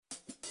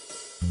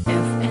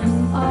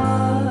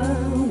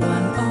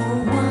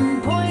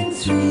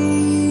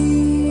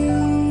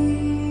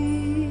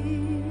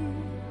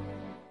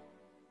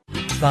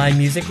Fine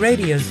Music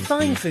Radio's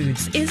Fine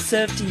Foods is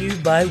served to you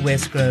by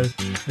Westgrow,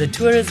 the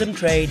tourism,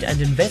 trade and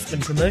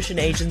investment promotion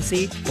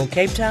agency for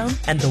Cape Town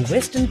and the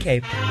Western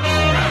Cape.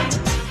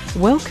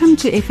 Welcome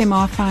to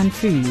FMR Fine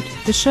Food,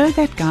 the show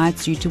that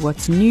guides you to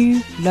what's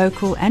new,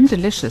 local and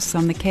delicious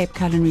on the Cape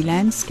culinary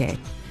landscape.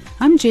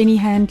 I'm Jenny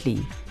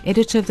Handley,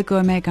 editor of the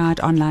Gourmet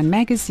Guide online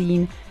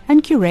magazine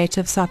and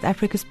curator of South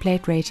Africa's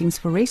plate ratings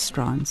for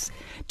restaurants.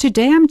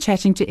 Today I'm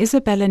chatting to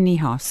Isabella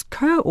Niehaus,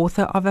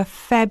 co-author of a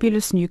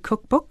fabulous new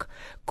cookbook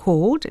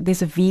called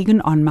There's a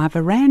Vegan on My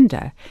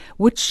Verandah,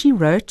 which she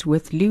wrote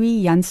with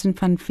Louis Janssen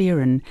van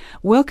Veeren.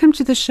 Welcome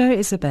to the show,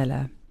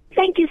 Isabella.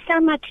 Thank you so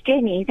much,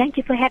 Jenny. Thank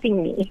you for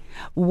having me.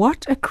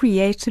 What a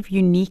creative,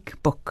 unique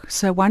book.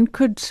 So one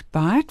could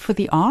buy it for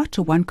the art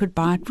or one could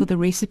buy it for the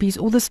recipes.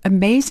 All this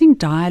amazing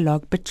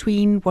dialogue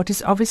between what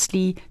is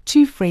obviously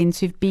two friends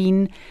who've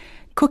been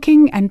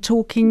cooking and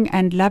talking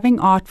and loving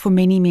art for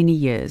many, many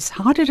years.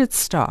 How did it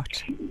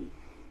start?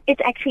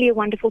 It's actually a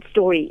wonderful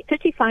story.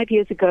 35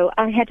 years ago,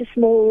 I had a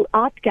small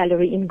art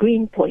gallery in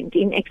Greenpoint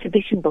in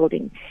Exhibition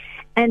Building.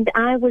 And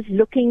I was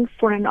looking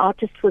for an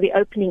artist for the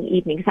opening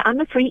evening. So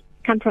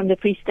come from the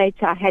Free State,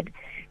 so I had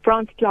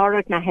Frans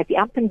Klaarhout and I had the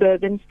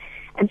Ampenbergens.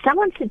 And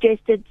someone said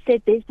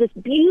there's this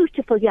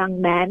beautiful young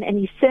man and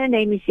his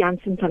surname is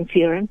Janssen van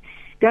Veeren.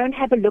 Go and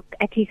have a look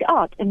at his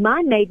art. And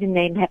my maiden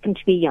name happened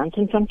to be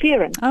Janssen van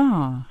Veeren.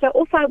 Oh. So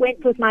off I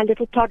went with my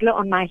little toddler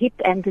on my hip,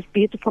 and this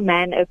beautiful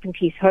man opened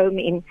his home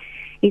in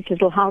his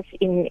little house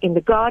in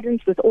the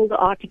gardens with all the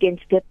art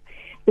against it,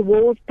 the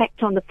walls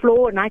packed on the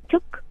floor, and I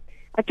took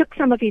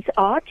some of his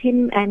art,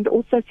 him and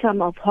also some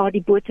of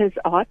Hardy Botha's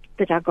art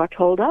that I got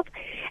hold of.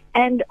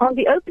 And on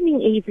the opening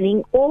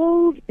evening,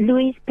 all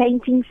Louis'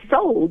 paintings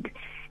sold.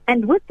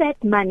 And with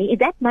that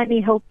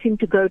money helped him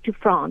to go to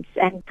France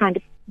and kind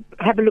of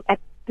have a look at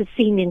the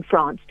scene in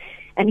France.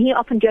 And he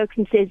often jokes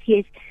and says,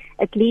 yes,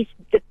 at least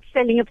the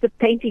selling of the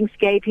paintings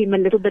gave him a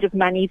little bit of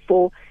money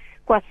for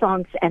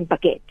croissants and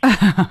baguettes.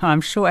 I'm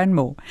sure, and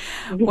more.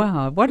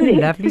 Wow, what a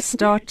lovely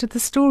start to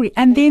the story.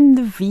 And then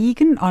the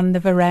vegan on the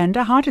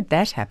veranda, how did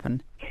that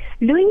happen?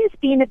 Louis has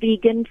been a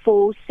vegan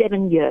for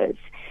 7 years.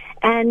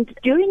 And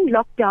during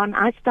lockdown,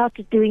 I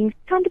started doing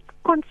kind of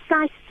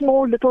concise,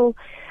 small little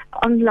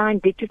online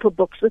digital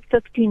books with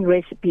 15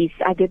 recipes.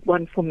 I did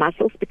one for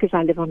mussels because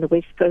I live on the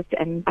West Coast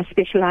and I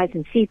specialize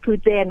in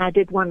seafood there, and I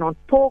did one on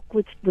pork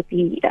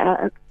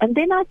and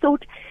then I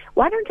thought,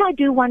 why don't I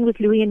do one with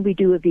Louis and we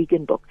do a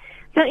vegan book?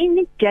 So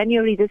in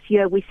January this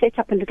year, we set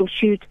up a little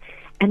shoot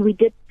and we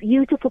did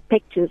beautiful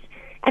pictures.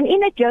 And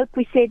in a joke,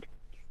 we said,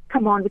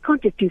 come on, we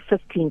can't just do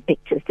 15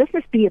 pictures. This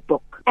must be a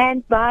book.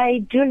 And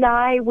by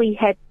July, we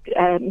had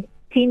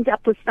teamed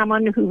up with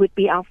someone who would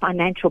be our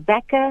financial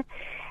backer.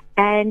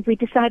 And we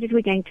decided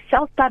we're going to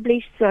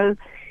self-publish. So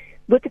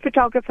with the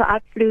photographer, I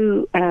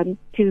flew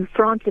to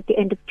France at the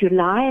end of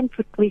July, and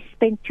we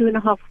spent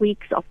 2.5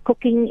 weeks of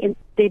cooking in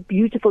their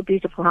beautiful,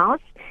 beautiful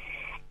house,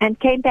 and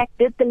came back,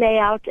 did the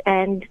layout,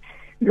 and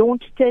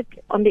launched it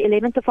on the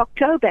 11th of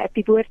October at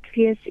the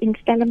Verandah in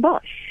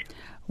Stellenbosch.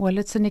 Well,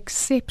 it's an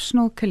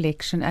exceptional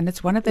collection, and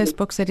it's one of those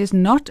books that is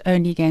not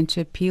only going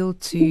to appeal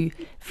to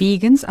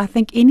vegans. I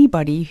think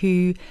anybody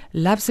who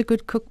loves a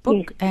good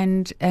cookbook,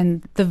 yes,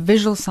 and the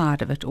visual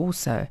side of it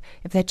also.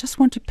 If they just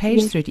want to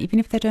page, yes, through it, even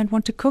if they don't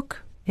want to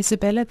cook,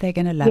 Isabella, they're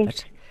going to love, yes,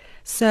 it.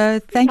 So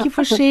thank you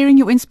for sharing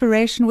your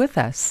inspiration with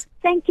us.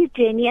 Thank you,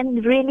 Jenny,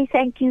 and really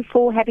thank you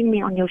for having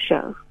me on your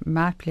show.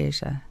 My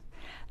pleasure.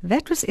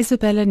 That was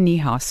Isabella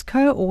Niehaus,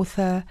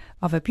 co-author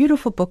of a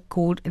beautiful book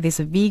called There's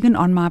a Vegan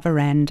on My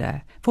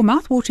Verandah. For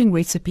mouth-watering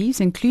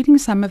recipes, including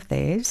some of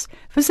theirs,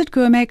 visit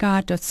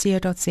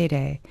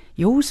gourmetguide.co.za.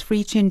 Yours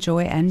free to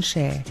enjoy and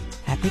share.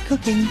 Happy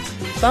cooking.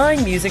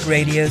 Fine Music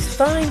Radio's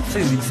Fine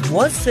Foods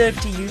was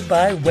served to you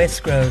by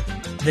Westgrow,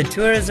 the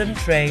tourism,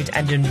 trade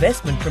and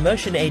investment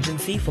promotion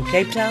agency for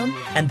Cape Town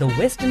and the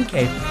Western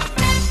Cape.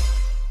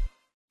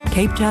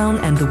 Cape Town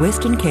and the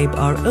Western Cape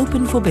are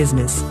open for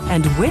business,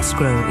 and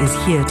Westgrow is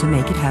here to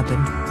make it happen.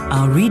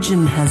 Our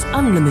region has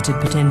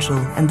unlimited potential,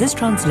 and this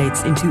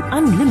translates into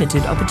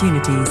unlimited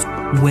opportunities.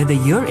 Whether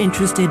you're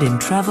interested in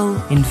travel,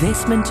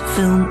 investment,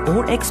 film,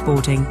 or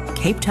exporting,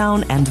 Cape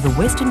Town and the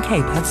Western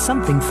Cape have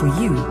something for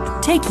you.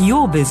 Take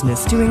your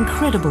business to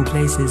incredible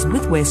places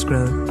with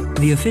Westgrow,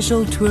 the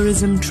official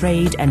tourism,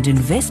 trade, and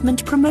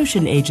investment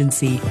promotion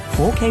agency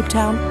for Cape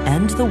Town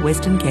and the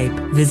Western Cape.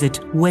 Visit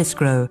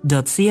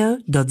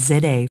westgrow.co.za.